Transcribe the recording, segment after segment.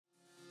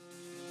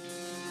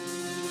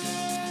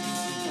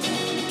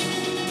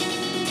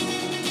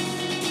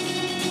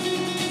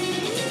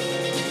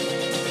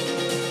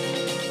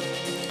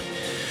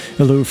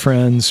Hello,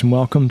 friends, and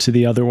welcome to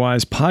the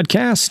Otherwise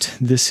podcast.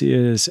 This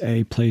is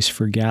a place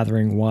for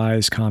gathering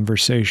wise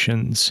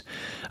conversations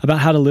about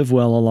how to live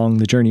well along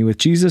the journey with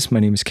Jesus.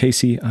 My name is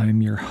Casey.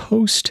 I'm your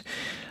host.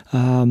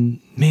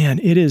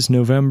 It is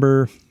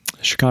November,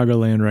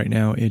 Chicagoland right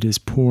now. It is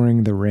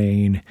pouring the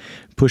rain,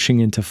 pushing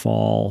into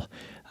fall.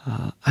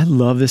 I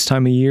love this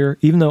time of year,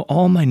 even though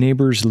all my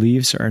neighbors'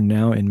 leaves are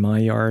now in my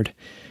yard.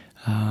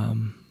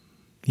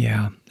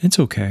 It's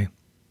okay.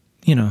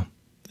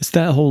 It's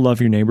that whole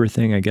love your neighbor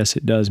thing. I guess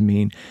it does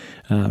mean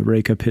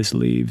rake up his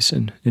leaves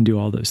and do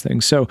all those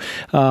things. So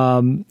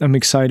I'm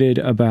excited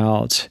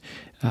about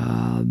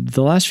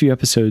the last few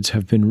episodes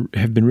have been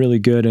really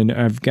good, and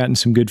I've gotten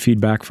some good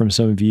feedback from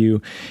some of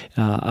you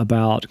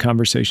about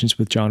conversations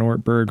with John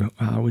Ortberg,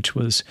 which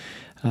was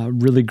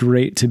really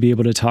great to be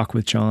able to talk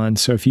with John.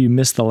 So if you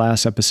missed the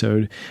last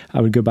episode,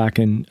 I would go back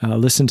and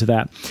listen to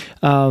that.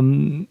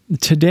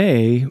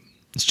 Today,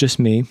 it's just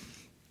me,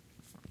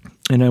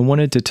 and I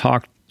wanted to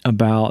talk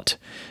about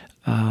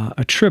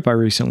a trip I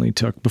recently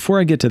took. Before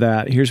I get to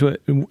that, here's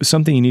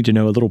something you need to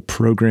know, a little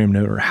program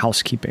note or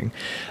housekeeping.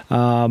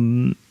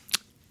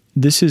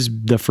 This is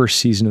the first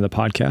season of the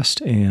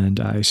podcast, and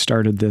I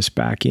started this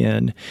back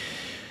in,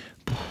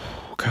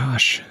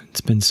 it's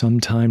been some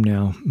time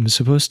now. It was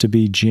supposed to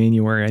be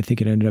January. I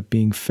think it ended up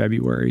being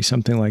February,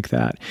 something like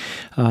that.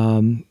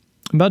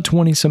 About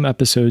 20 some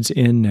episodes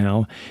in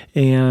now,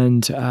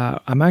 and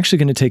I'm actually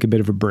going to take a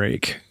bit of a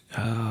break.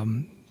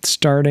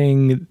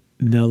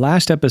 The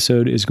last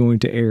episode is going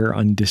to air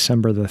on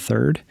December the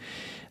 3rd.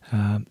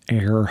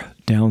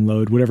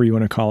 Download, whatever you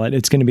want to call it.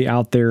 It's going to be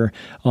out there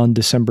on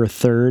December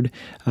 3rd.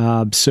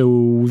 So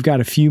we've got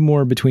a few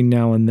more between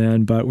now and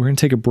then, but we're going to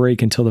take a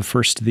break until the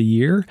first of the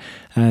year.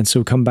 And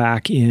so come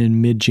back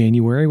in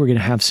mid-January. We're going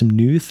to have some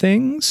new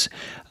things.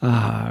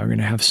 We're going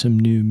to have some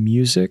new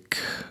music.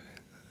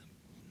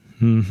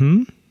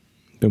 Been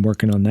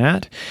working on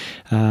that.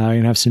 I'm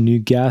going to have some new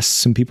guests,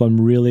 some people I'm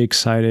really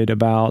excited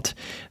about.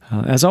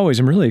 As always,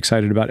 I'm really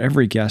excited about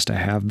every guest I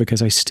have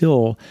because I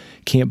still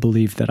can't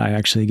believe that I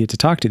actually get to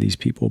talk to these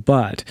people.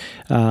 But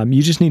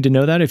you just need to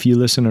know that if you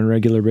listen on a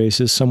regular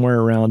basis, somewhere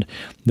around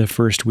the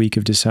first week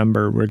of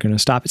December, we're going to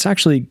stop.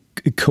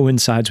 It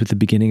coincides with the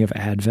beginning of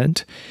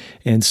Advent.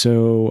 And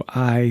so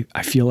I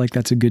feel like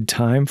that's a good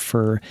time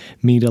for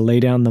me to lay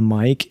down the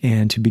mic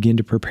and to begin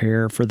to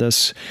prepare for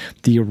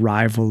the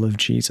arrival of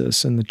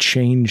Jesus and the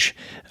change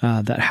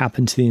that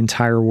happened to the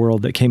entire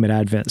world that came at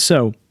Advent.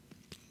 So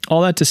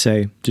all that to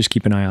say, just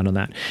keep an eye out on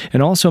that.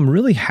 And also, I'm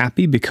really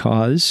happy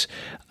because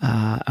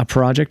a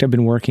project I've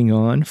been working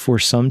on for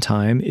some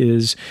time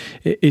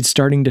it's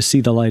starting to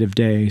see the light of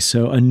day.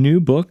 So a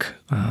new book,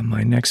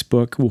 my next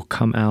book will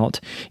come out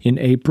in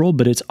April,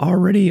 but it's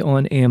already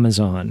on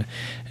Amazon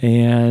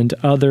and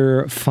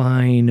other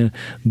fine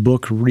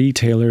book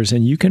retailers,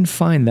 and you can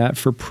find that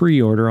for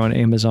pre-order on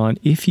Amazon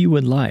if you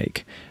would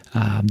like.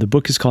 The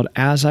book is called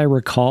As I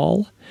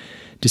Recall: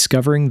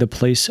 Discovering the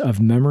Place of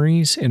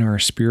Memories in Our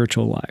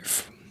Spiritual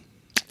Life.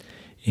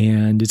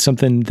 And it's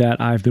something that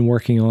I've been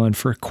working on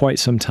for quite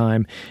some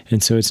time.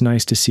 And so it's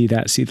nice to see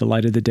the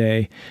light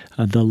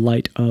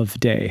of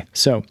day.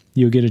 So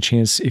you'll get a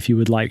chance if you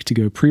would like to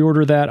go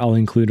pre-order that. I'll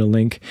include a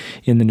link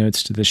in the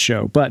notes to the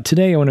show. But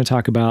today I want to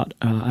talk about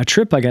a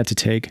trip I got to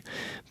take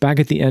back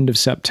at the end of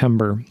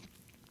September.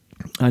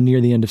 Near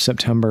the end of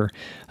September,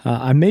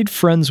 I made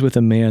friends with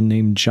a man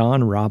named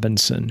John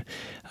Robinson,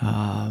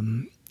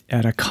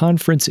 at a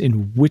conference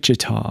in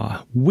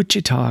Wichita,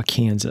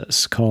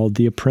 Kansas, called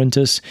the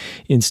Apprentice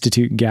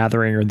Institute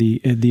Gathering, or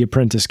the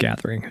Apprentice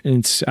Gathering.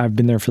 And I've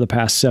been there for the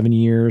past 7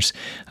 years.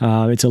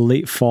 It's a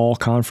late fall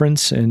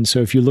conference, and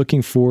so if you're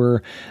looking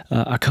for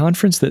a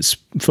conference that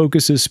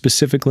focuses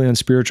specifically on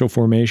spiritual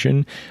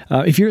formation,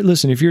 if you're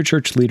a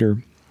church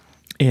leader,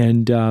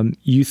 and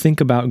you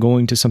think about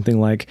going to something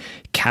like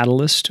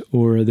Catalyst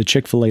or the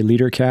Chick-fil-A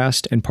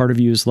LeaderCast, and part of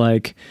you is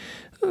like,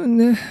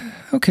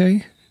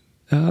 okay,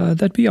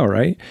 that'd be all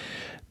right.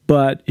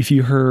 But if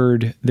you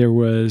heard there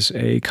was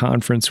a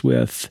conference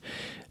with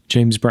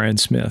James Bryan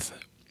Smith,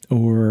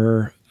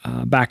 or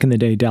back in the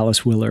day,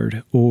 Dallas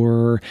Willard,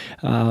 or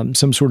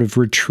some sort of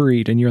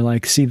retreat, and you're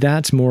like, see,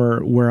 that's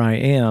more where I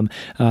am.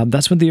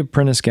 That's what the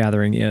Apprentice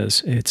Gathering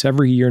is. It's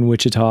every year in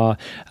Wichita.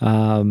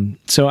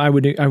 So I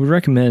would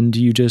recommend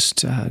you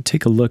just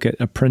take a look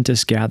at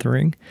Apprentice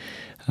Gathering.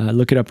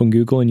 Look it up on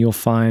Google, and you'll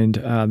find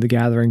the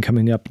gathering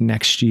coming up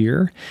next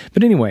year.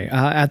 But anyway,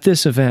 at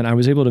this event, I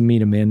was able to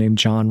meet a man named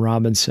John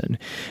Robinson.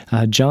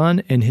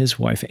 John and his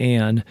wife,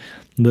 Anne,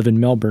 live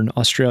in Melbourne,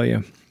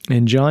 Australia.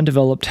 And John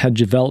had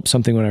developed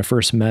something when I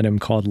first met him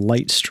called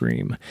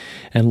Lightstream.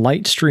 And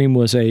Lightstream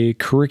was a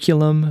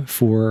curriculum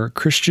for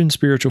Christian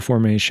spiritual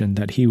formation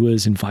that he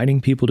was inviting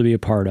people to be a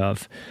part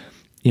of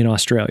in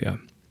Australia.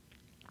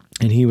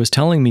 And he was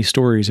telling me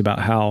stories about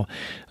how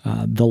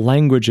the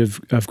language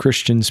of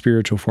Christian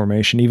spiritual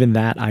formation, even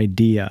that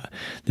idea,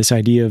 this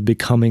idea of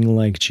becoming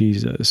like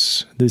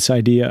Jesus, this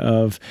idea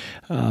of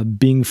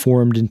being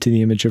formed into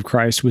the image of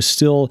Christ was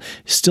still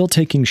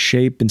taking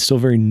shape and still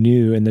very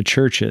new in the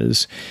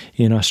churches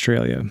in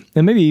Australia.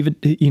 And maybe even,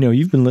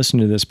 you've been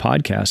listening to this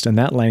podcast and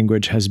that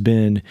language has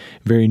been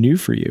very new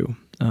for you.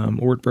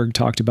 Ortberg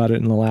talked about it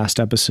in the last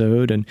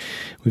episode, and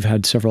we've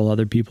had several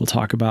other people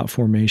talk about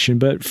formation.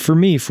 But for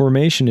me,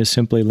 formation is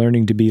simply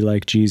learning to be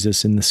like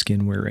Jesus in the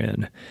skin we're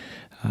in.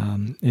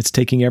 It's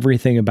taking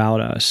everything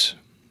about us.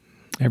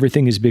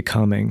 Everything is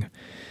becoming.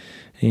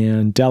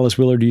 And Dallas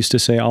Willard used to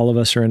say all of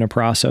us are in a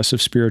process of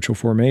spiritual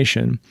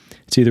formation.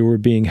 It's either we're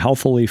being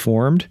healthily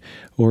formed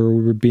or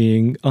we're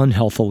being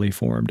unhealthily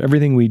formed.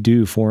 Everything we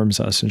do forms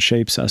us and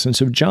shapes us. And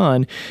so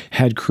John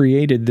had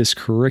created this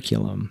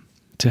curriculum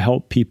to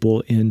help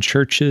people in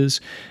churches,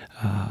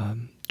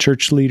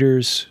 church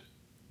leaders,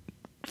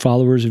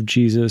 followers of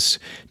Jesus,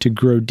 to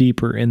grow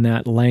deeper in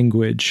that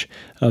language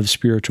of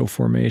spiritual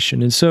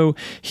formation. And so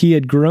he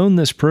had grown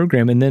this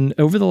program, and then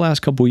over the last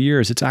couple of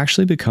years, it's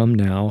actually become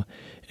now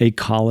a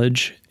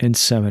college and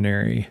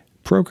seminary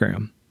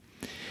program.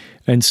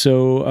 And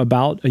so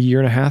about a year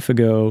and a half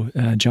ago,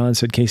 John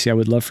said, Casey, I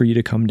would love for you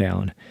to come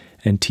down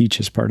and teach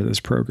as part of this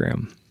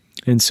program.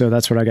 And so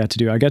that's what I got to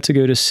do. I got to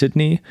go to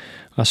Sydney,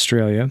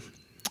 Australia,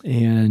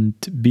 and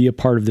be a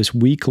part of this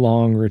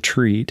week-long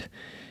retreat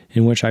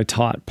in which I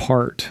taught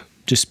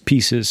just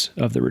pieces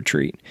of the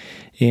retreat.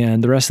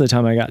 And the rest of the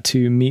time I got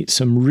to meet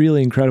some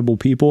really incredible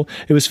people.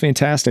 It was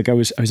fantastic. I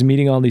was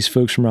meeting all these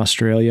folks from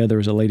Australia. There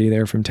was a lady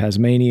there from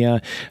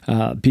Tasmania,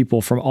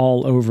 people from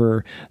all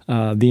over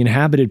the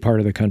inhabited part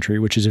of the country,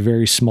 which is a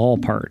very small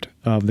part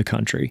of the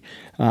country.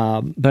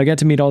 But I got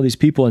to meet all these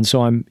people. And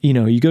so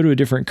you go to a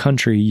different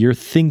country, you're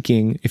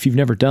thinking, if you've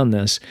never done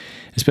this,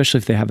 especially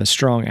if they have a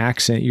strong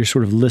accent, you're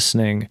sort of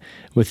listening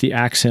with the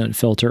accent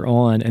filter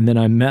on. And then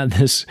I met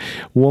this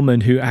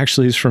woman who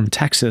actually is from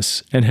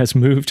Texas and has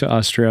moved to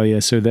Australia.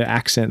 So the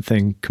accent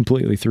thing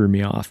completely threw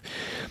me off.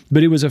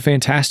 But it was a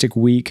fantastic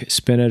week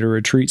spent at a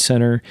retreat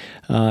center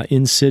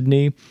in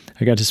Sydney.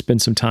 I got to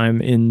spend some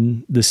time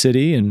in the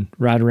city and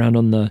ride around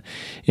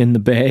in the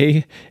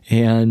bay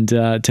and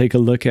take a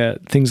look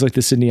at things like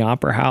the Sydney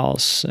Opera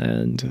House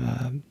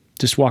and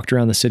just walked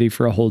around the city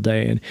for a whole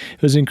day. And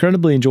it was an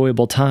incredibly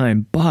enjoyable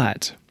time,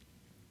 but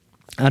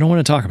I don't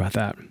want to talk about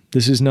that.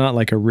 This is not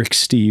like a Rick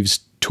Steves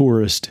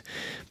tourist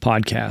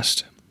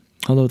podcast,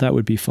 although that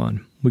would be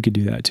fun. We could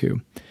do that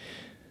too.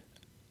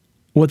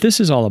 What this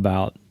is all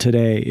about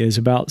today is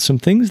about some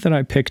things that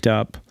I picked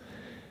up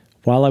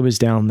while I was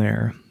down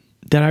there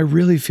that I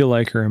really feel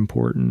like are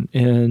important.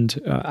 And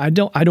I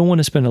don't want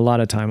to spend a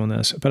lot of time on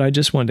this, but I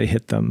just wanted to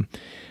hit them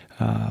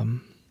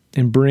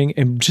and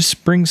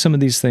bring some of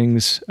these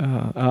things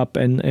up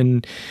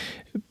and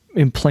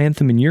implant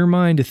them in your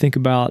mind to think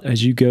about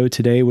as you go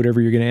today,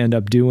 whatever you're going to end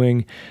up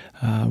doing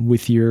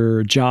with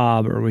your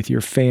job or with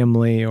your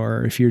family,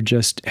 or if you're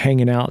just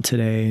hanging out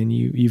today and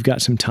you've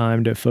got some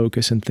time to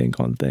focus and think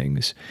on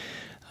things.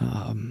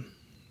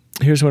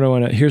 Here's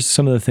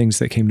some of the things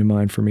that came to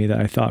mind for me that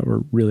I thought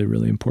were really,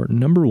 really important.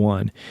 Number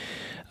one,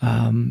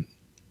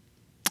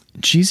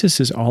 Jesus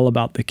is all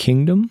about the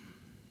kingdom,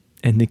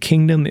 and the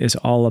kingdom is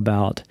all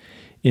about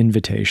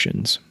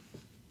invitations.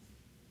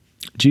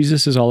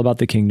 Jesus is all about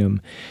the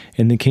kingdom,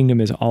 and the kingdom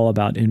is all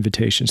about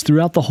invitations.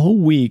 Throughout the whole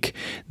week,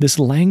 this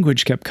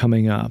language kept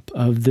coming up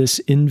of this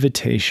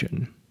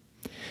invitation.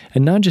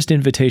 And not just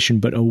invitation,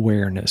 but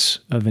awareness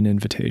of an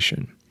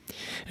invitation.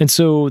 And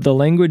so the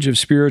language of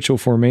spiritual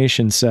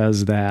formation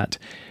says that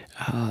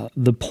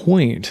the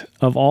point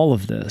of all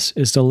of this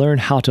is to learn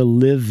how to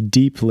live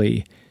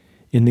deeply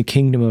in the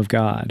kingdom of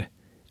God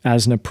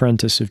as an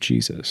apprentice of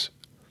Jesus.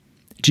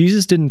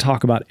 Jesus didn't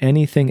talk about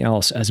anything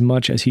else as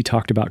much as he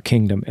talked about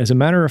kingdom. As a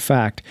matter of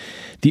fact,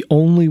 the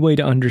only way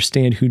to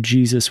understand who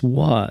Jesus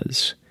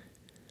was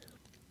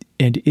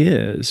and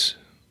is,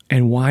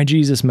 and why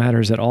Jesus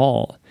matters at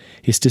all,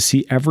 is to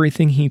see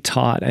everything he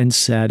taught and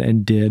said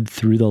and did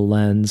through the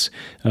lens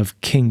of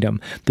kingdom.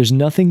 There's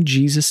nothing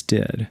Jesus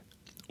did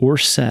or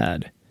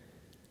said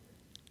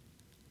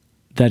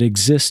that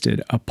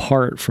existed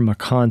apart from a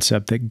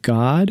concept that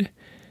God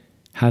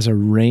has a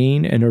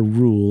reign and a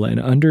rule, and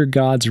under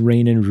God's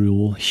reign and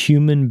rule,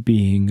 human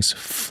beings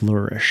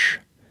flourish.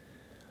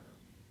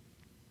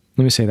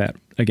 Let me say that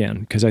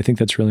again, because I think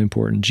that's really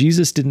important.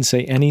 Jesus didn't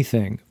say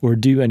anything or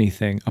do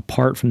anything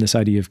apart from this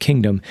idea of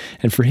kingdom.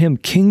 And for him,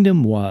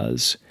 kingdom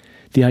was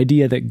the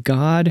idea that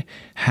God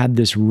had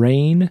this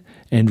reign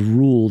and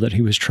rule that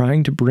he was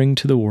trying to bring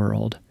to the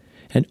world.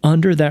 And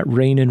under that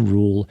reign and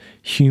rule,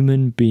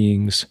 human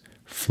beings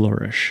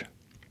flourish.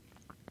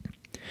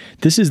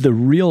 This is the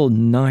real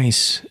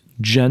nice,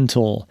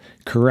 gentle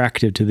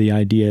corrective to the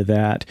idea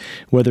that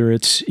whether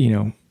it's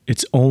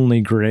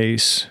only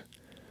grace,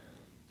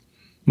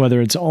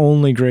 whether it's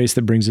only grace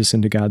that brings us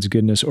into God's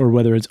goodness, or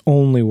whether it's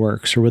only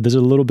works, or whether there's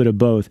a little bit of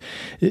both,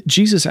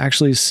 Jesus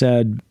actually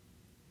said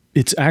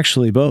it's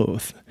actually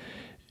both.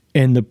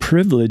 And the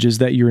privilege is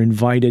that you're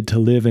invited to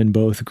live in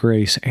both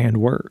grace and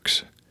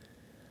works.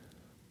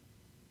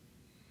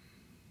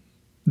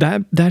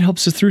 That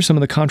helps us through some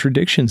of the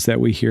contradictions that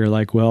we hear,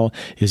 like, well,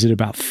 is it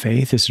about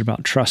faith? Is it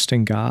about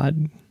trusting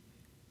God?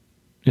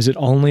 Is it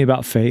only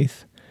about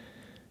faith?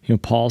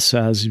 Paul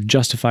says,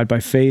 justified by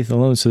faith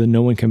alone so that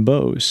no one can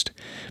boast.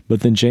 But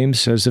then James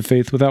says that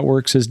faith without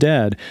works is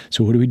dead.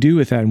 So what do we do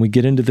with that? And we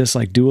get into this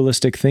like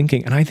dualistic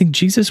thinking. And I think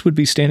Jesus would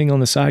be standing on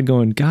the side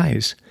going,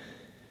 guys,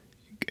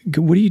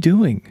 what are you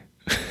doing?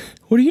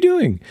 What are you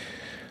doing?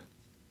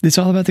 It's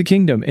all about the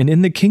kingdom. And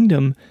in the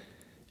kingdom,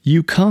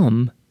 you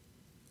come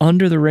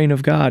under the reign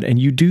of God and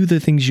you do the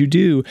things you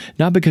do,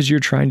 not because you're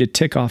trying to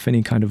tick off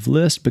any kind of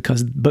list,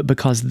 but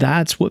because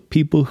that's what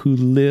people who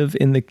live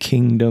in the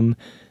kingdom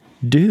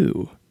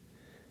do.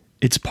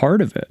 It's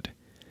part of it.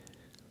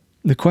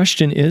 The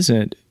question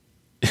isn't,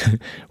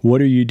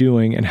 what are you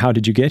doing and how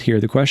did you get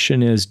here? The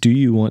question is, do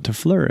you want to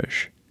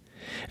flourish?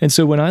 And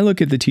so when I look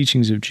at the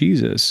teachings of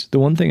Jesus, the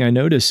one thing I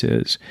notice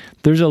is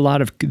there's a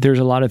lot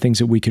of things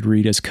that we could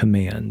read as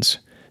commands.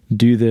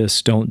 Do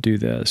this, don't do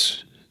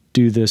this.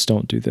 Do this,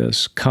 don't do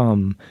this.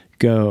 Come,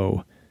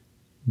 go,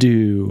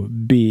 do,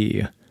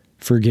 be,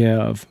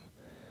 forgive.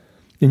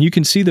 And you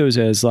can see those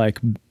as like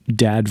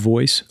dad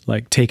voice,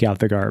 like take out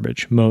the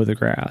garbage, mow the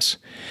grass.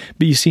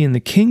 But you see, in the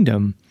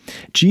kingdom,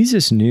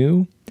 Jesus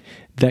knew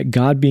that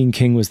God being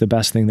king was the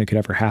best thing that could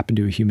ever happen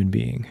to a human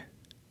being.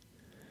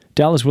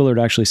 Dallas Willard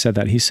actually said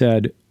that. He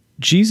said,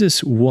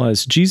 Jesus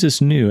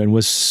knew and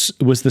was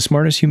the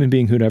smartest human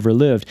being who'd ever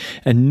lived,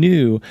 and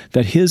knew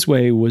that his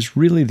way was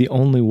really the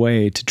only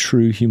way to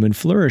true human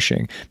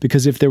flourishing.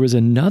 Because if there was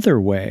another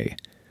way,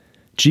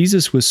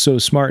 Jesus was so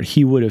smart,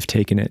 he would have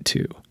taken it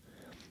too.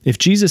 If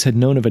Jesus had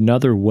known of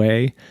another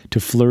way to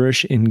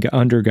flourish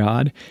under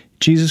God,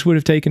 Jesus would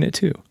have taken it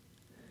too.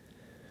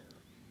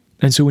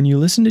 And so when you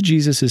listen to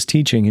Jesus'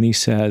 teaching and he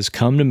says,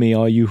 come to me,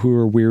 all you who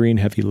are weary and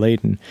heavy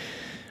laden,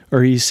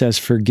 or he says,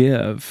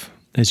 forgive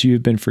as you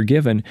have been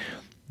forgiven,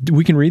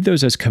 we can read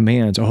those as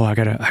commands. Oh, I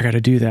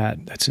gotta do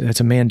that. That's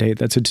a mandate.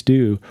 That's a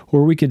to-do.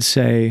 Or we could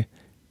say,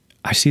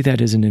 I see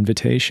that as an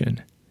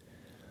invitation.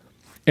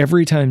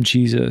 Every time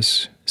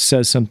Jesus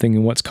says something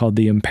in what's called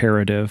the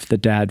imperative, the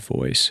dad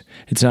voice,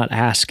 it's not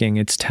asking,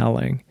 it's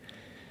telling.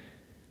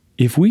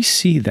 If we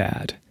see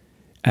that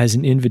as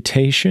an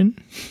invitation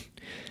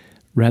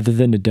rather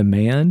than a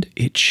demand,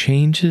 it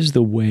changes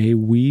the way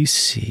we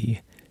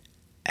see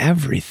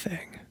everything.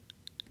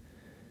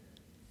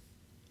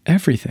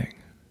 Everything.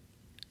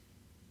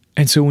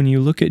 And so when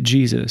you look at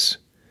Jesus,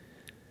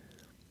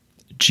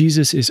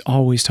 Jesus is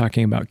always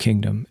talking about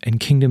kingdom, and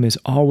kingdom is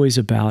always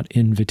about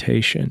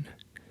invitation.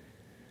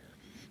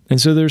 And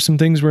so there's some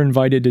things we're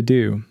invited to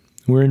do.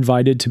 We're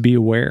invited to be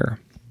aware,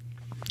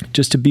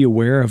 just to be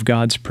aware of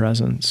God's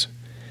presence,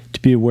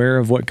 to be aware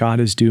of what God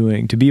is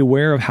doing, to be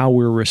aware of how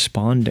we're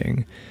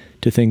responding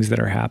to things that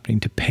are happening,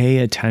 to pay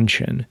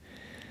attention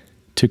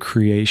to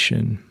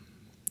creation,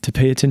 to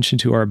pay attention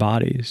to our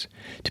bodies,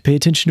 to pay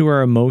attention to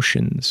our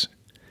emotions.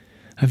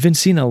 I've been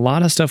seeing a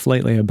lot of stuff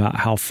lately about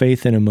how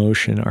faith and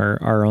emotion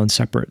are on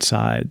separate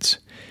sides.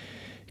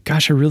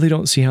 Gosh, I really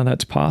don't see how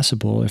that's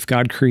possible if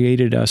God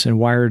created us and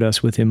wired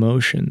us with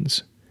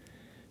emotions.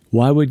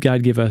 Why would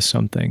God give us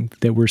something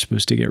that we're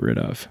supposed to get rid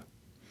of?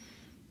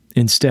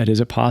 Instead, is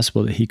it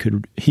possible that he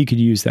could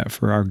use that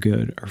for our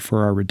good or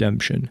for our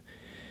redemption?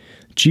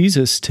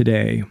 Jesus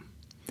today,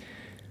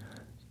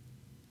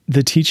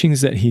 the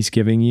teachings that he's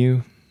giving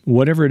you,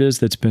 whatever it is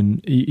that's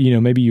been,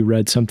 maybe you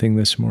read something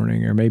this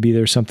morning, or maybe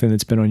there's something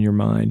that's been on your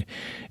mind.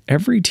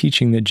 Every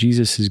teaching that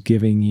Jesus is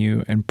giving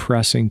you and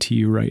pressing to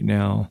you right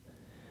now,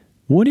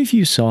 what if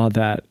you saw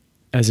that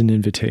as an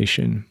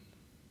invitation?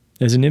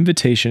 As an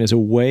invitation, as a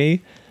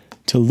way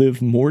to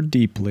live more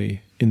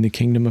deeply in the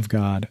kingdom of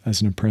God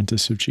as an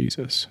apprentice of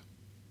Jesus.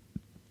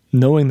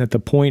 Knowing that the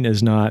point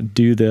is not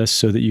do this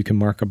so that you can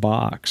mark a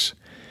box.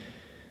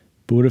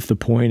 But what if the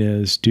point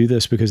is do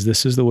this because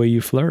this is the way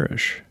you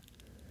flourish?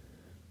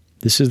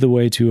 This is the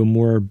way to a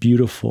more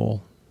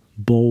beautiful,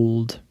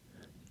 bold,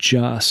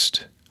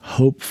 just,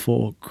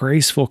 hopeful,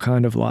 graceful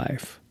kind of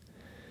life.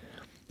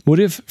 What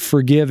if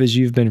forgive as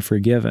you've been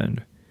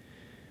forgiven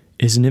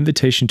is an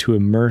invitation to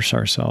immerse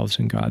ourselves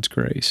in God's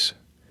grace?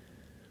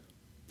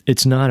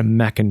 It's not a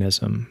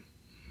mechanism.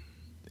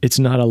 It's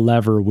not a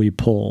lever we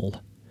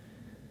pull.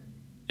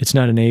 It's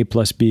not an A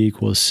plus B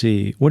equals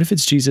C. What if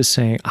it's Jesus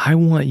saying, I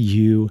want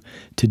you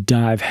to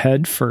dive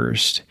head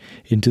first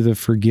into the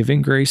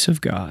forgiving grace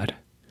of God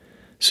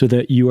so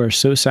that you are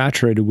so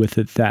saturated with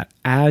it that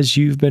as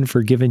you've been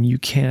forgiven, you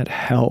can't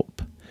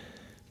help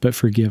but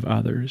forgive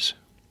others.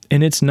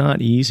 And it's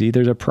not easy.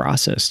 There's a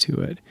process to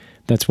it.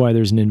 That's why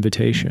there's an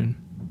invitation.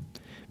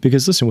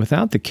 Because listen,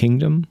 without the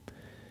kingdom,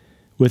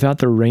 without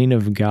the reign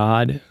of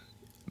God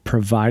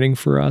providing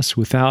for us,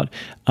 without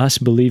us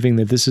believing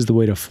that this is the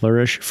way to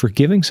flourish,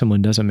 forgiving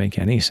someone doesn't make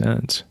any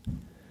sense.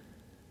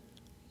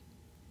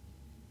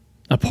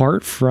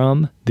 Apart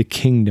from the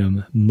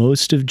kingdom,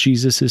 most of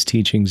Jesus'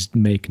 teachings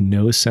make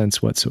no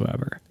sense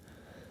whatsoever.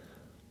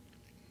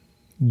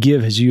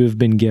 Give as you have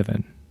been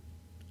given.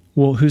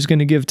 Well, who's going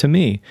to give to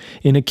me?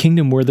 In a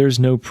kingdom where there's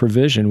no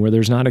provision, where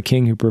there's not a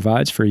king who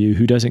provides for you,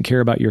 who doesn't care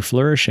about your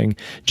flourishing,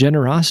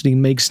 generosity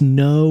makes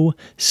no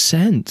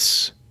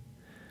sense.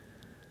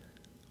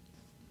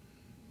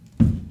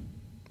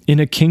 In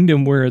a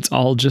kingdom where it's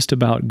all just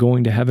about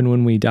going to heaven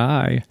when we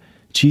die,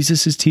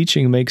 Jesus'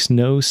 teaching makes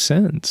no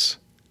sense.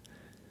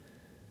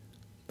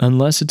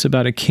 Unless it's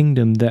about a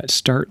kingdom that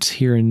starts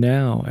here and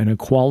now and a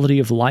quality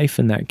of life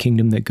in that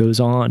kingdom that goes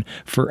on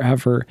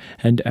forever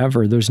and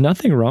ever. There's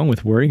nothing wrong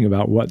with worrying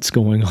about what's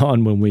going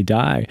on when we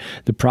die.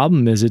 The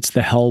problem is it's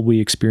the hell we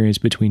experience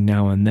between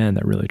now and then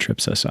that really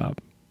trips us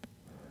up.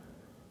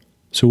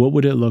 So what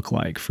would it look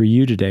like for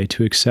you today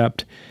to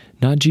accept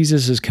not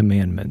Jesus'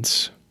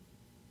 commandments,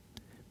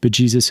 but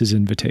Jesus'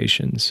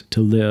 invitations to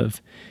live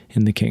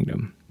in the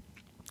kingdom?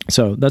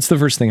 So that's the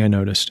first thing I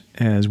noticed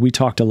as we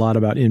talked a lot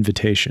about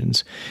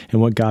invitations and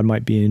what God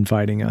might be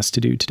inviting us to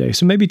do today.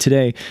 So maybe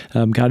today,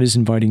 God is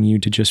inviting you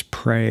to just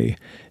pray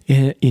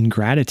in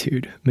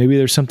gratitude. Maybe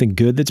there's something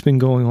good that's been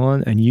going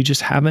on and you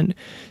just haven't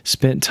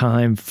spent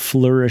time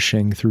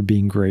flourishing through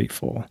being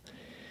grateful.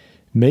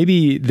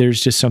 Maybe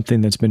there's just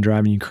something that's been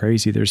driving you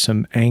crazy. There's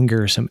some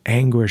anger, some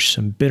anguish,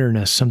 some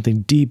bitterness,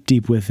 something deep,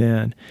 deep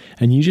within.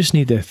 And you just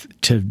need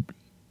to,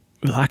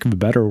 lack of a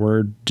better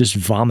word, just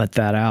vomit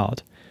that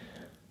out.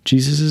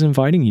 Jesus is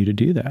inviting you to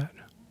do that,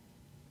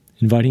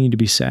 inviting you to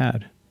be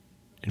sad,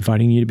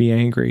 inviting you to be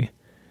angry,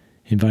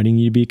 inviting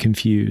you to be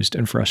confused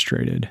and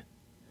frustrated.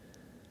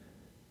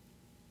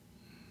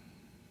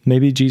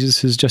 Maybe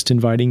Jesus is just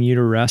inviting you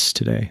to rest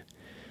today.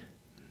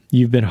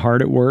 You've been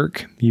hard at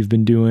work. You've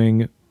been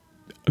doing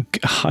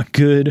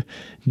good,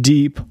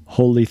 deep,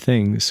 holy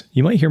things.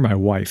 You might hear my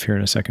wife here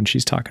in a second.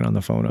 She's talking on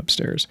the phone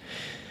upstairs.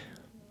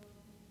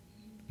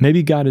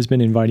 Maybe God has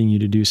been inviting you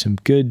to do some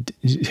good,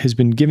 has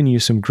been giving you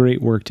some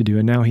great work to do,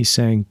 and now he's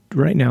saying,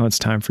 right now it's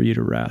time for you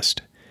to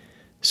rest.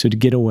 So to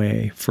get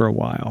away for a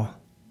while.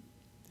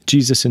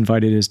 Jesus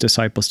invited his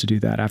disciples to do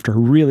that after a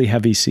really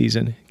heavy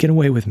season. Get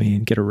away with me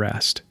and get a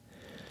rest.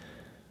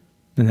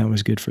 And that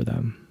was good for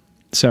them.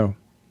 So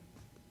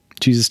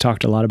Jesus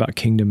talked a lot about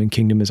kingdom, and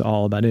kingdom is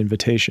all about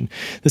invitation.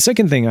 The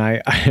second thing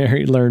I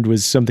learned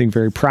was something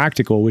very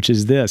practical, which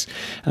is this.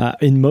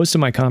 In most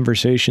of my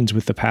conversations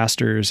with the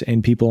pastors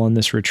and people on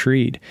this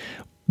retreat,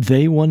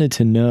 they wanted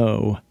to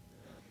know,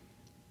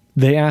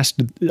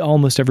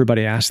 almost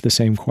everybody asked the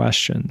same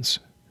questions.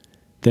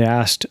 They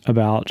asked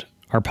about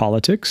our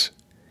politics,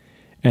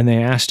 and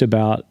they asked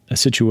about a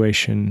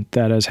situation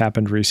that has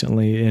happened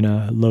recently in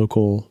a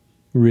local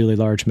really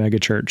large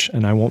megachurch,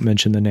 and I won't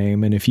mention the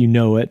name. And if you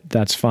know it,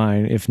 that's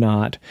fine. If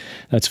not,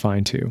 that's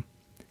fine too.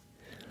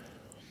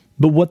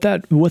 But what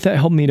that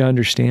helped me to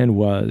understand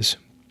was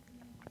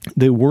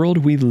the world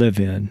we live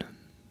in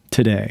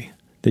today,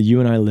 that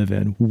you and I live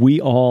in, we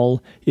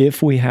all,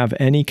 if we have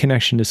any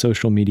connection to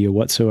social media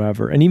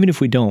whatsoever, and even if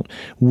we don't,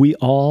 we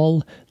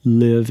all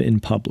live in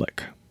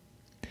public.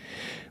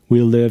 We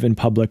live in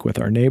public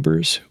with our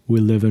neighbors. We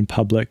live in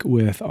public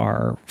with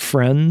our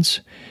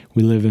friends.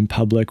 We live in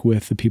public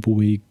with the people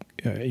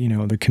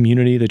the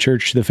community, the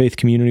church, the faith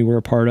community we're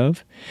a part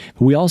of.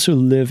 But we also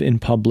live in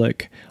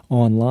public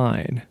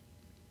online.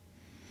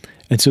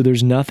 And so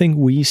there's nothing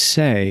we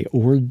say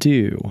or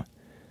do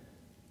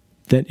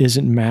that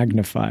isn't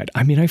magnified.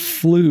 I mean, I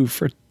flew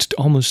for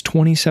almost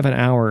 27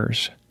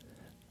 hours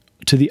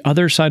to the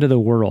other side of the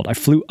world. I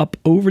flew up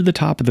over the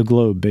top of the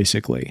globe,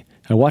 basically.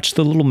 I watched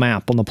the little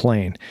map on the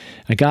plane.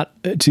 I got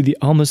to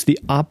almost the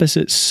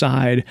opposite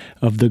side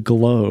of the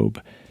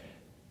globe,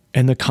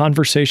 and the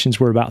conversations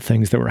were about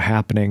things that were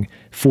happening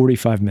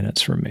 45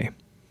 minutes from me.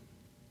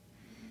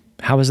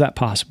 How is that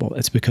possible?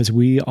 It's because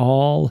we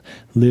all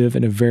live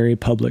in a very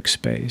public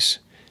space.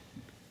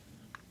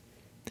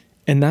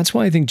 And that's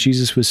why I think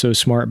Jesus was so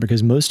smart,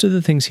 because most of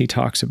the things he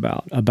talks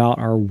about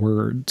our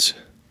words.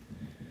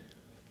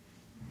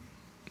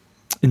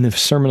 In the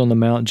Sermon on the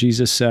Mount,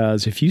 Jesus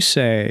says, if you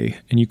say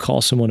and you call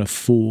someone a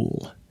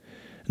fool,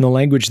 and the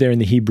language there in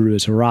the Hebrew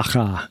is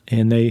racha,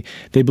 and they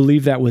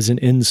believe that was an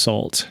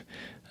insult,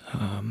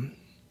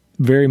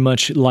 very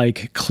much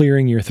like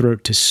clearing your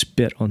throat to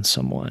spit on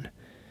someone.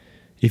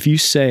 If you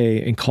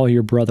say and call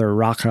your brother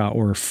racha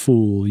or a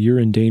fool, you're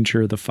in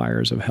danger of the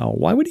fires of hell.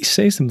 Why would he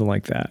say something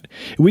like that?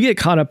 We get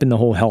caught up in the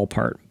whole hell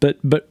part, but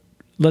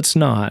let's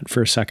not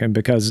for a second,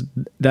 because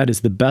that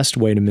is the best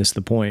way to miss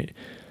the point.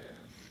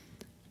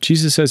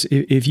 Jesus says,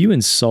 if you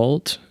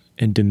insult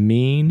and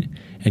demean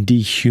and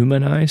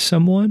dehumanize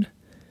someone,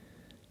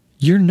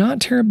 you're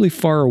not terribly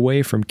far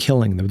away from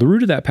killing them. The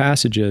root of that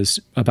passage is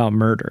about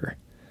murder.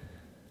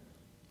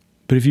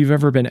 But if you've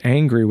ever been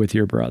angry with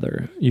your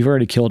brother, you've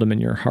already killed him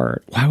in your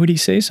heart. Why would he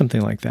say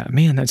something like that?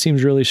 Man, that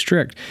seems really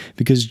strict.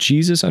 Because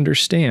Jesus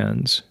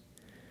understands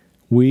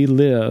we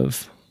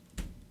live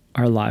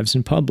our lives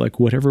in public.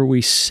 Whatever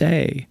we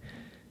say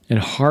and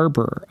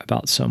harbor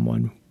about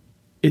someone,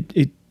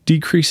 it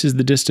decreases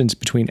the distance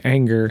between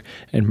anger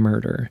and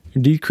murder.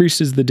 It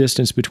decreases the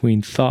distance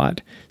between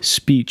thought,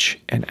 speech,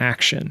 and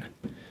action.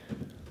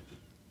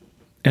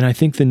 And I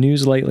think the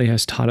news lately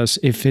has taught us,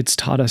 if it's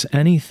taught us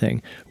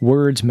anything,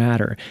 words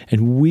matter.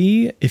 And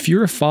if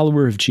you're a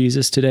follower of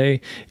Jesus today,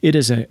 it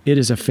is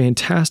a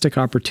fantastic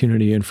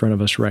opportunity in front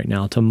of us right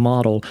now to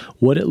model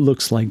what it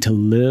looks like to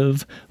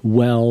live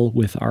well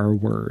with our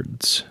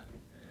words.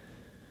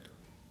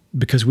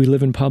 Because we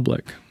live in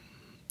public,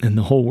 and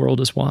the whole world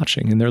is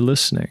watching, and they're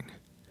listening.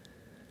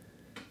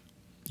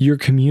 Your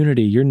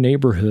community, your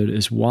neighborhood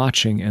is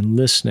watching and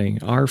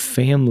listening. Our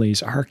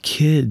families, our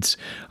kids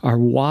are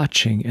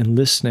watching and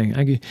listening.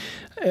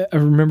 I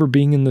remember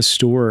being in the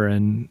store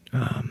and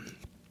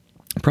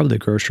probably the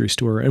grocery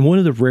store, and one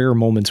of the rare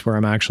moments where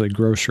I'm actually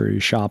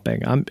grocery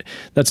shopping.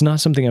 That's not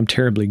something I'm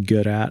terribly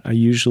good at. I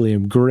usually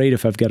am great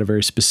if I've got a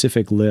very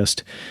specific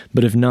list,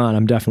 but if not,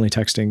 I'm definitely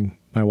texting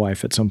my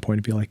wife at some point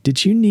to be like, what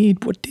did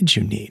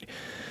you need?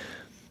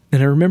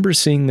 And I remember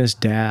seeing this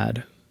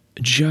dad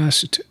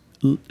just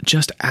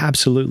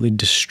absolutely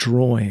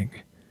destroying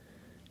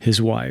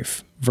his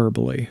wife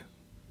verbally,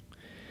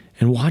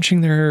 and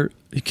watching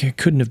it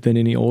couldn't have been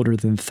any older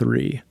than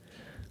 3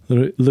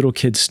 little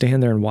kids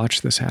stand there and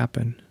watch this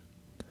happen.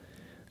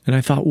 And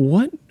I thought,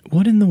 what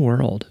in the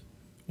world?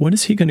 What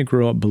is he going to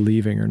grow up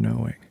believing or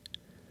knowing?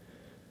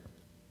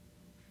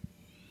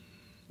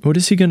 What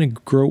is he going to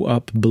grow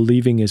up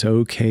believing is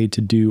okay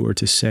to do or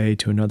to say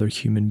to another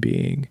human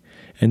being?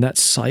 And that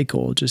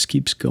cycle just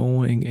keeps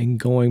going and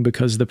going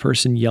because the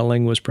person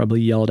yelling was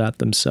probably yelled at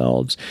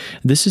themselves.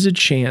 This is a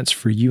chance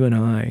for you and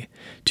I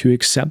to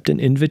accept an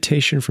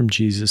invitation from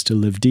Jesus to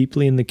live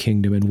deeply in the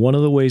kingdom. And one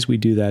of the ways we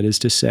do that is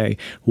to say,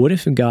 what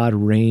if God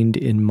reigned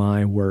in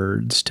my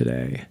words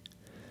today?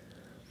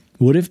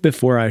 What if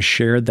before I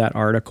shared that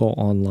article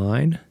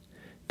online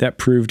that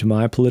proved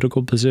my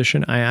political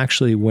position, I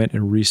actually went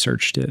and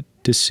researched it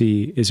to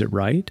see, is it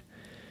right?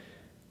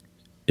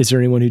 Is there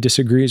anyone who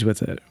disagrees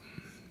with it?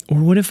 Or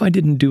what if I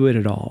didn't do it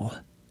at all?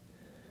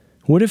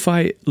 What if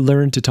I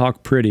learned to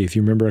talk pretty, if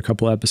you remember a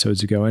couple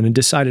episodes ago, and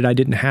decided I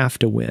didn't have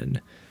to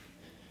win?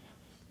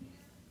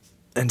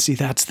 And see,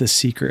 that's the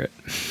secret.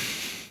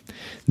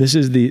 This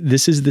is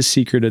the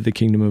secret of the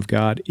kingdom of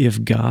God.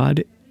 If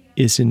God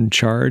is in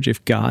charge,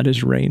 if God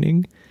is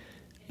reigning,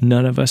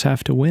 none of us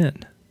have to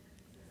win.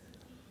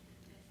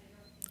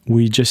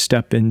 We just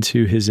step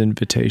into his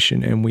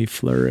invitation and we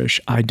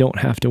flourish. I don't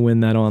have to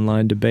win that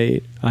online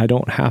debate. I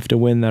don't have to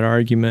win that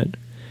argument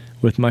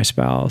with my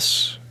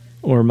spouse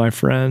or my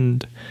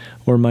friend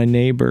or my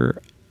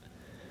neighbor.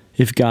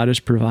 If God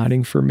is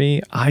providing for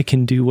me, I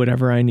can do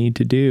whatever I need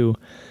to do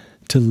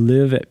to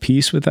live at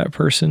peace with that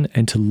person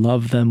and to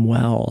love them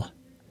well.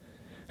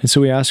 And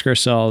so we ask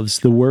ourselves,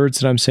 the words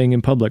that I'm saying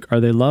in public, are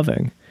they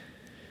loving?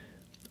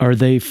 Are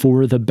they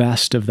for the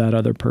best of that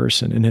other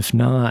person? And if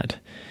not,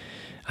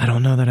 I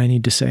don't know that I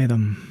need to say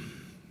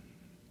them.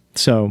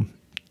 So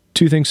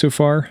 2 things so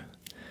far.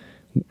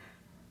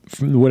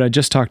 What I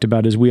just talked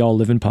about is we all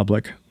live in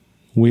public.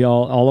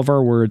 All of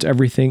our words,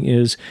 everything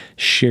is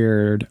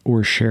shared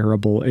or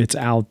shareable. It's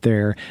out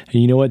there. And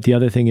you know what? The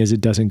other thing is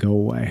it doesn't go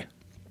away.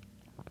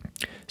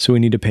 So we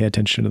need to pay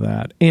attention to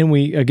that. And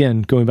we,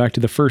 again, going back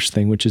to the first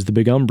thing, which is the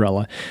big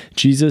umbrella,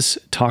 Jesus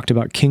talked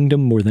about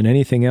kingdom more than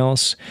anything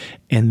else.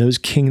 And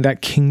that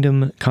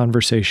kingdom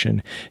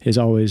conversation is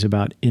always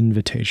about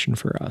invitation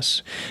for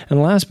us.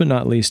 And last but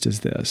not least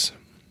is this: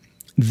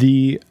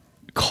 the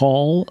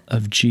call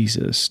of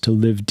Jesus to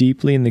live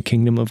deeply in the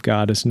kingdom of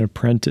God as an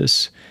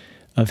apprentice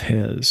of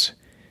his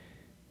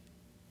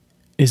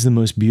is the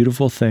most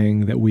beautiful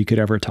thing that we could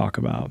ever talk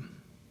about.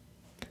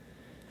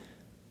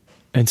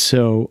 And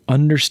so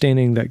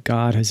understanding that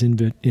God has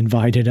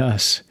invited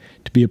us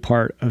to be a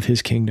part of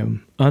his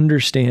kingdom,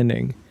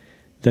 understanding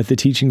that the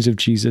teachings of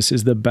Jesus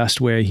is the best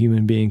way a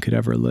human being could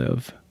ever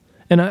live.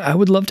 And I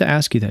would love to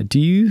ask you that. Do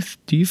you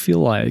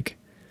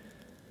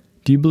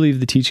believe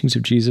the teachings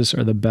of Jesus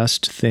are the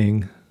best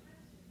thing,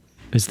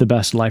 is the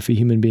best life a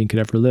human being could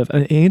ever live?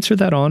 And answer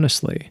that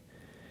honestly.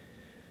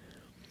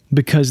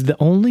 Because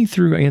only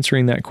through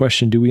answering that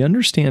question do we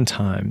understand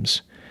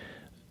times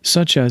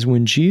such as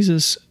when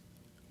Jesus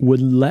would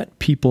let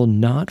people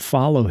not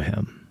follow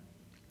him.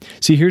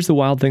 See, here's the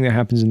wild thing that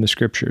happens in the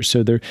scriptures.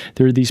 So there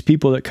are these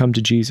people that come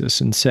to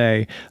Jesus and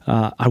say,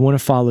 I want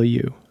to follow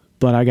you,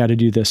 but I got to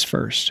do this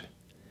first.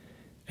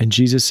 And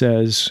Jesus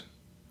says,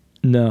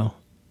 no,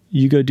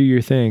 you go do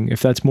your thing.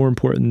 If that's more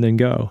important, then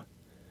go.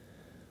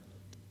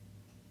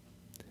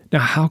 Now,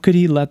 how could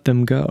he let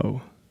them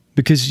go?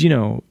 Because,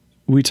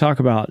 we talk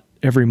about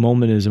every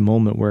moment is a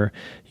moment where,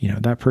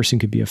 that person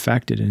could be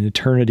affected and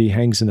eternity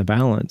hangs in the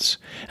balance.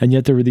 And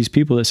yet there were these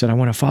people that said, I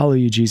want to follow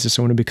you, Jesus.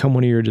 I want to become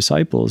one of your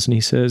disciples. And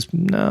he says,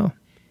 no,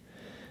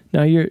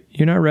 you're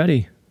not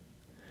ready.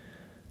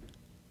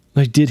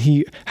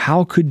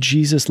 How could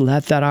Jesus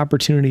let that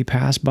opportunity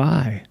pass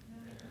by?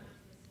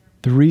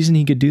 The reason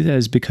he could do that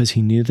is because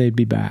he knew they'd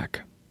be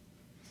back.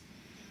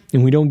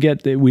 And we don't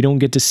get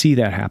to see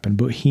that happen,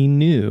 but he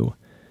knew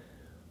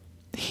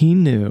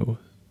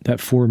that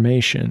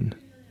formation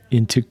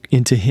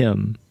into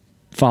him,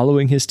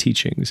 following his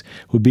teachings,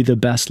 would be the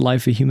best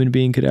life a human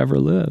being could ever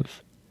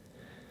live.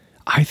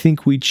 I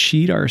think we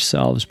cheat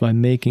ourselves by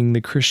making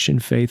the Christian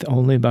faith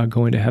only about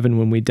going to heaven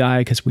when we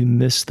die because we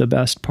miss the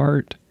best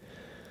part.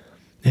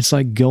 It's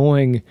like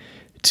going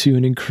to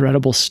an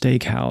incredible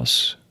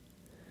steakhouse,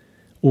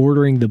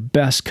 ordering the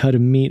best cut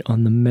of meat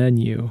on the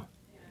menu,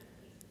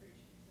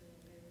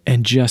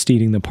 and just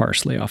eating the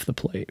parsley off the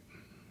plate.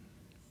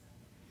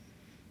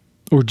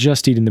 Or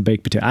just eating the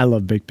baked potato. I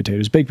love baked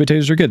potatoes. Baked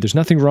potatoes are good. There's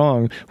nothing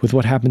wrong with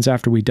what happens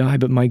after we die,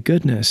 but my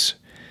goodness,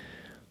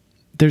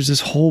 there's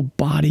this whole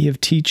body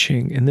of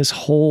teaching and this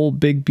whole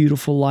big,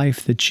 beautiful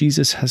life that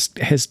Jesus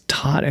has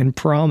taught and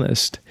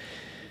promised.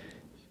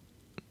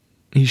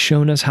 He's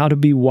shown us how to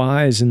be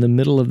wise in the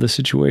middle of the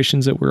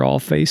situations that we're all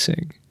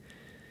facing.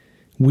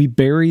 We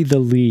bury the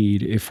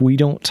lead if we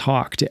don't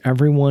talk to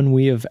everyone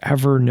we have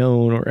ever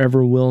known or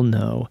ever will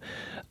know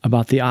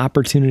about the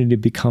opportunity to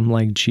become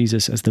like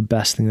Jesus as the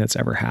best thing that's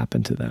ever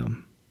happened to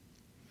them.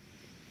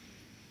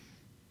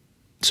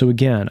 So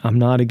again, I'm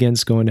not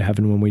against going to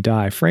heaven when we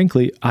die.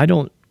 Frankly,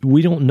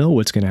 we don't know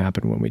what's going to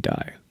happen when we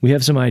die. We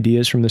have some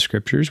ideas from the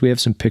scriptures. We have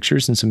some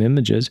pictures and some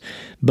images.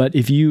 But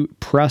if you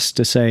press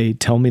to say,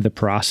 tell me the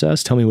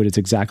process, tell me what it's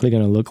exactly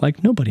going to look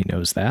like, nobody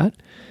knows that.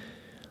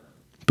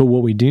 But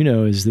what we do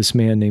know is this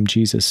man named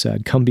Jesus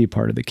said, come be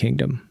part of the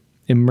kingdom.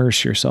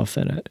 Immerse yourself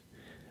in it.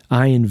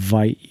 I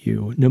invite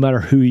you, no matter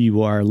who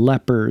you are,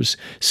 lepers,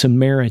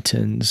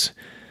 Samaritans,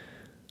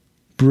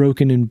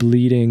 broken and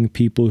bleeding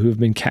people who have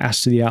been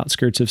cast to the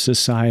outskirts of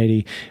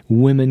society,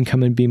 women,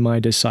 come and be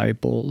my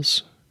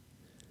disciples,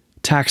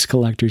 tax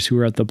collectors who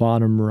are at the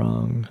bottom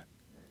rung,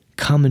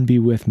 come and be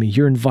with me.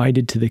 You're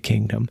invited to the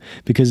kingdom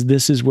because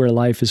this is where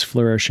life is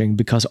flourishing,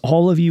 because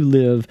all of you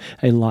live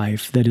a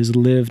life that is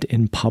lived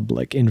in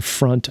public, in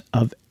front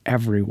of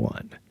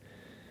everyone.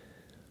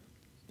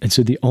 And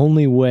so the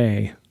only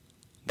way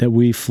that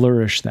we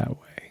flourish that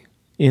way,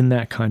 in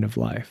that kind of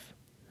life,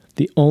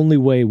 the only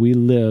way we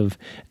live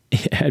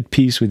at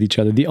peace with each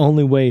other, the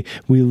only way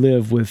we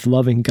live with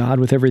loving God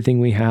with everything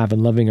we have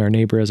and loving our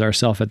neighbor as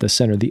ourselves at the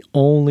center, the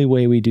only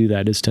way we do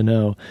that is to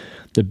know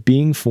that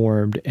being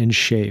formed and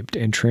shaped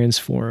and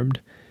transformed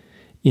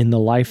in the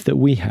life that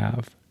we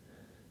have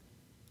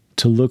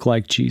to look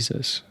like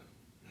Jesus.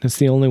 That's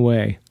the only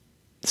way.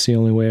 It's the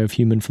only way of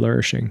human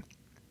flourishing.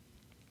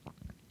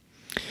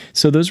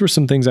 So those were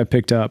some things I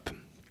picked up.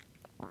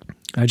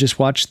 I just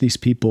watched these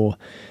people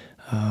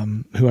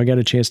who I got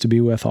a chance to be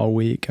with all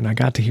week, and I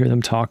got to hear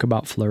them talk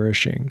about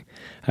flourishing.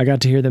 I got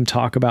to hear them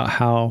talk about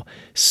how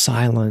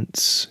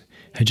silence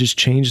had just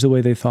changed the way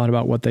they thought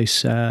about what they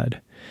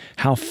said,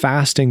 how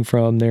fasting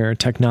from their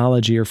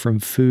technology or from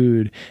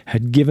food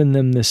had given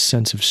them this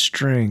sense of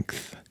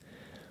strength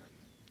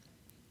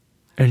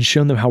and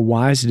shown them how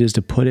wise it is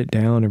to put it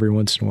down every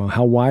once in a while,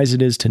 how wise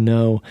it is to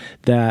know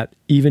that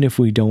even if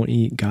we don't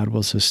eat, God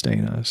will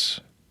sustain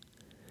us.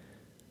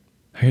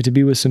 I had to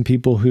be with some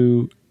people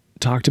who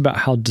talked about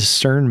how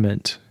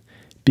discernment,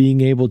 being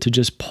able to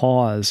just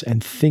pause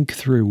and think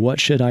through what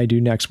should I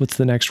do next, what's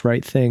the next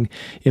right thing,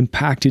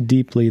 impacted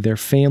deeply their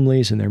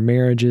families and their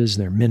marriages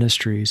and their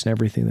ministries and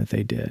everything that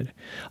they did.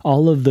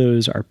 All of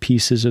those are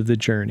pieces of the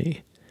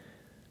journey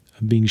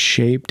of being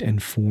shaped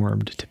and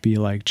formed to be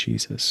like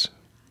Jesus,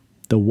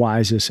 the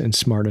wisest and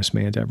smartest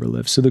man to ever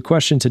live. So the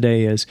question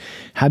today is,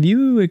 have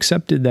you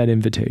accepted that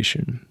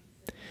invitation?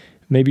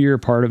 Maybe you're a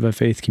part of a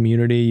faith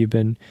community, you've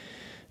been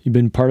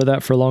part of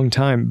that for a long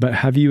time, but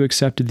have you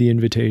accepted the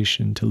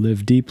invitation to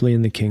live deeply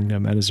in the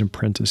kingdom as an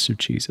apprentice of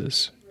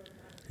Jesus,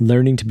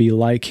 learning to be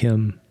like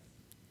him,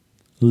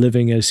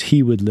 living as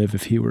he would live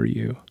if he were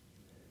you?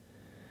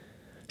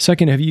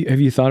 Second, have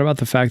you thought about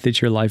the fact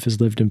that your life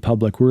is lived in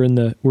public? We're in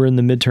the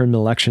midterm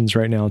elections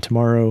right now.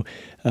 Tomorrow,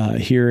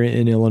 here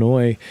in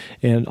Illinois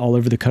and all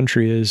over the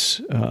country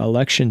is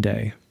election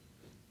day,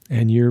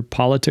 and your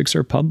politics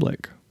are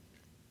public.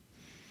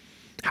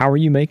 How are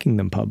you making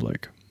them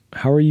public?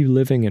 How are you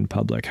living in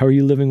public? How are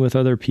you living with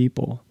other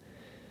people?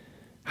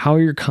 How are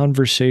your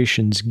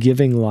conversations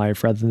giving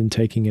life rather than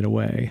taking it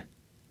away?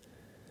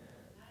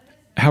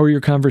 How are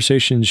your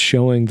conversations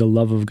showing the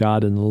love of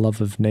God and the love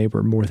of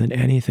neighbor more than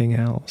anything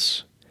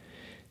else?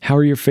 How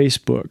are your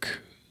Facebook,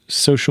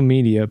 social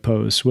media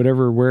posts,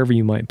 wherever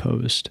you might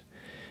post?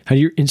 How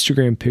do your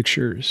Instagram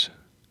pictures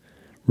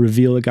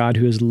reveal a God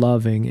who is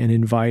loving and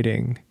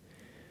inviting,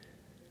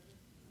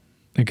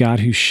 a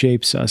God who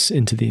shapes us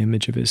into the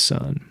image of his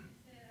Son?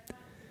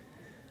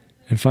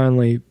 And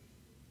finally,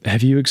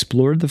 have you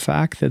explored the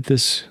fact that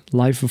this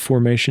life of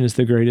formation is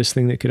the greatest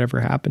thing that could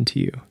ever happen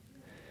to you?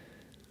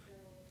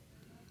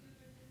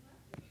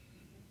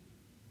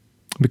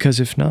 Because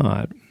if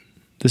not,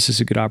 this is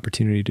a good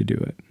opportunity to do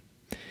it.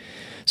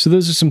 So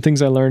those are some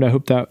things I learned. I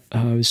hope that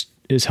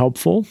is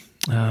helpful.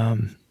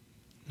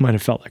 Might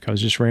have felt like I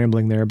was just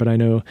rambling there, but I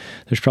know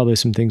there's probably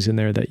some things in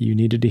there that you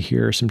needed to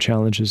hear, some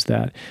challenges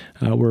that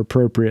were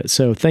appropriate.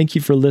 So thank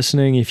you for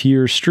listening. If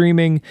you're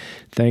streaming,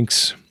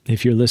 thanks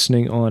If you're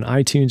listening on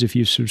iTunes, if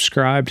you've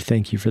subscribed,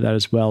 thank you for that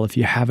as well. If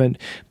you haven't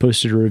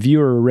posted a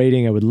review or a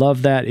rating, I would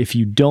love that. If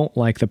you don't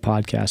like the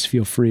podcast,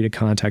 feel free to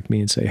contact me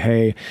and say,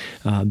 hey,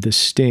 this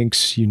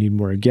stinks. You need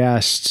more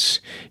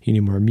guests. You need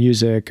more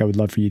music. I would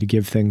love for you to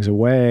give things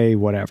away,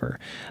 whatever.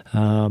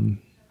 I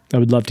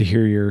would love to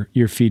hear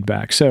your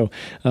feedback. So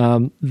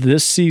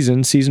this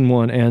season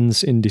 1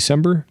 ends in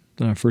December.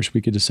 First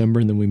week of December,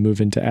 and then we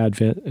move into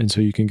Advent, and so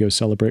you can go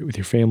celebrate with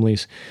your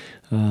families,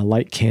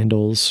 light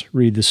candles,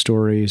 read the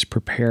stories,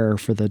 prepare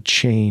for the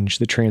change,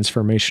 the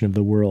transformation of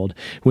the world.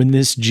 When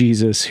this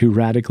Jesus, who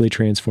radically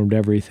transformed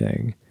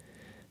everything,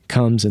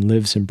 comes and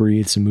lives and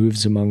breathes and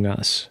moves among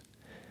us,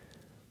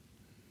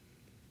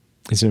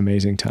 it's an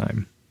amazing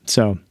time.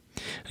 So,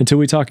 until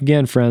we talk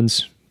again,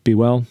 friends, be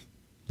well,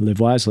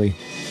 live wisely,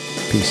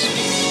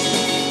 peace.